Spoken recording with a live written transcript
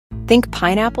Think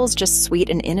pineapple's just sweet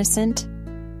and innocent?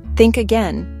 Think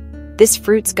again. This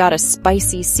fruit's got a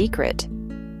spicy secret.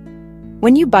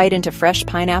 When you bite into fresh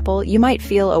pineapple, you might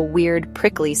feel a weird,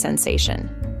 prickly sensation.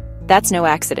 That's no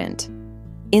accident.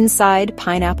 Inside,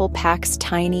 pineapple packs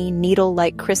tiny,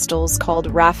 needle-like crystals called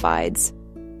Raphides.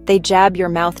 They jab your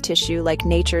mouth tissue like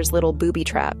nature's little booby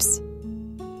traps.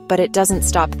 But it doesn't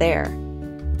stop there.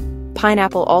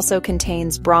 Pineapple also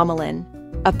contains bromelain,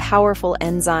 a powerful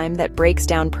enzyme that breaks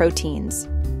down proteins.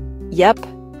 Yep,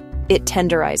 it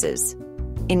tenderizes,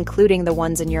 including the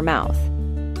ones in your mouth.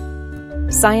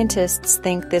 Scientists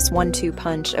think this 1-2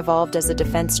 punch evolved as a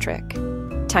defense trick.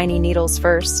 Tiny needles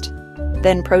first,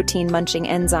 then protein-munching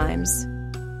enzymes.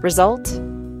 Result?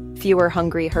 Fewer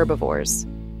hungry herbivores.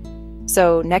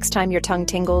 So next time your tongue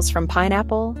tingles from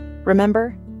pineapple,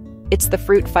 remember, it's the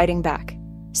fruit fighting back.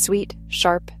 Sweet,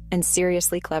 sharp, and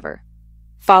seriously clever.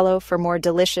 Follow for more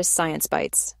delicious science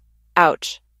bites.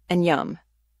 Ouch and yum.